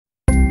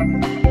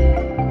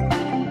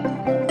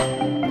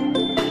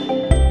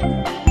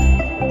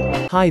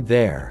Hi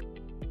there.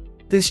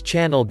 This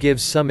channel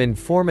gives some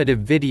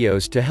informative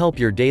videos to help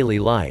your daily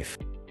life.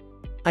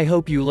 I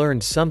hope you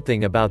learned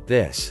something about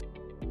this.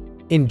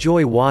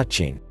 Enjoy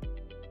watching.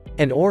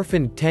 An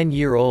orphaned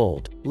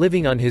 10-year-old,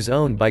 living on his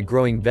own by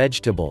growing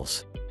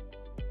vegetables.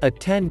 A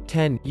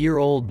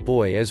 10-year-old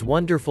boy is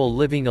wonderful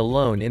living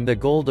alone in the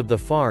gold of the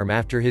farm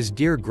after his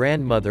dear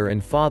grandmother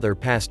and father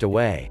passed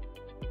away.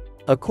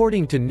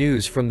 According to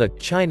news from the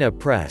China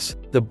press,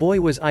 the boy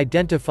was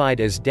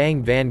identified as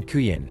Dang Van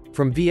Nguyen,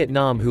 from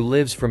Vietnam, who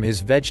lives from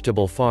his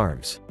vegetable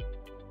farms.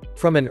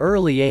 From an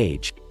early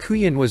age,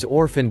 Nguyen was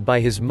orphaned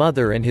by his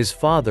mother, and his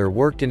father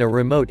worked in a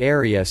remote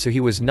area, so he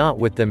was not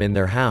with them in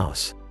their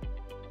house.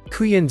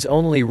 Nguyen's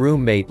only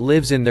roommate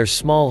lives in their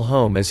small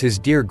home as his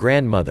dear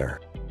grandmother.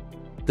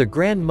 The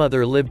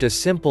grandmother lived a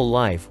simple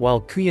life,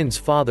 while Nguyen's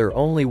father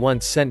only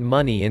once sent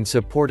money in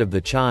support of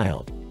the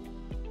child.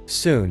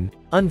 Soon,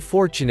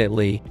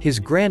 unfortunately, his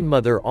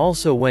grandmother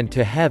also went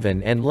to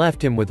heaven and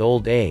left him with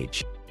old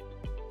age.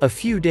 A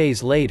few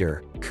days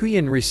later,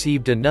 Nguyen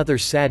received another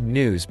sad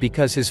news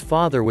because his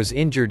father was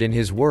injured in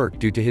his work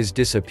due to his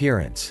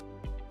disappearance.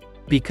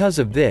 Because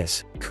of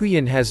this,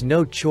 Nguyen has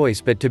no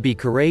choice but to be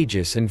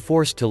courageous and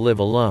forced to live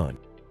alone.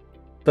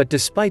 But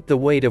despite the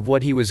weight of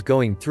what he was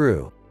going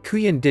through,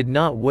 Nguyen did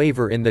not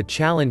waver in the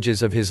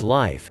challenges of his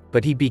life,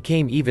 but he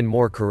became even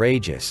more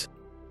courageous.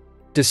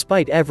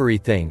 Despite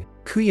everything,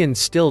 Nguyen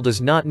still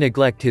does not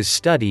neglect his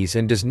studies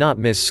and does not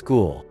miss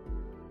school.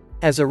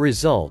 As a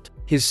result,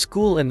 his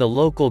school and the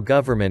local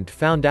government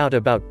found out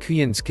about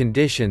Nguyen's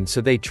condition,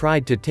 so they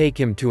tried to take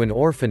him to an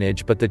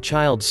orphanage, but the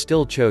child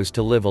still chose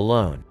to live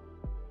alone.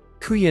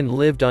 Nguyen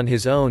lived on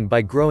his own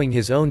by growing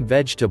his own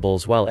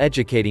vegetables while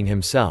educating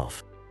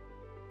himself.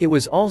 It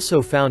was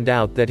also found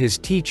out that his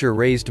teacher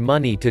raised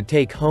money to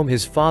take home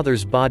his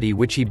father's body,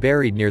 which he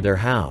buried near their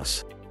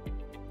house.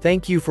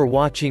 Thank you for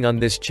watching on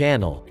this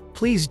channel.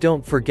 Please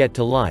don't forget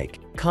to like,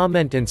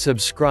 comment and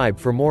subscribe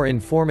for more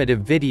informative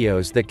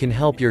videos that can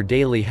help your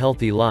daily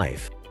healthy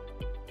life.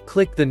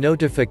 Click the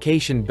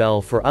notification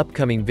bell for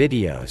upcoming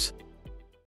videos.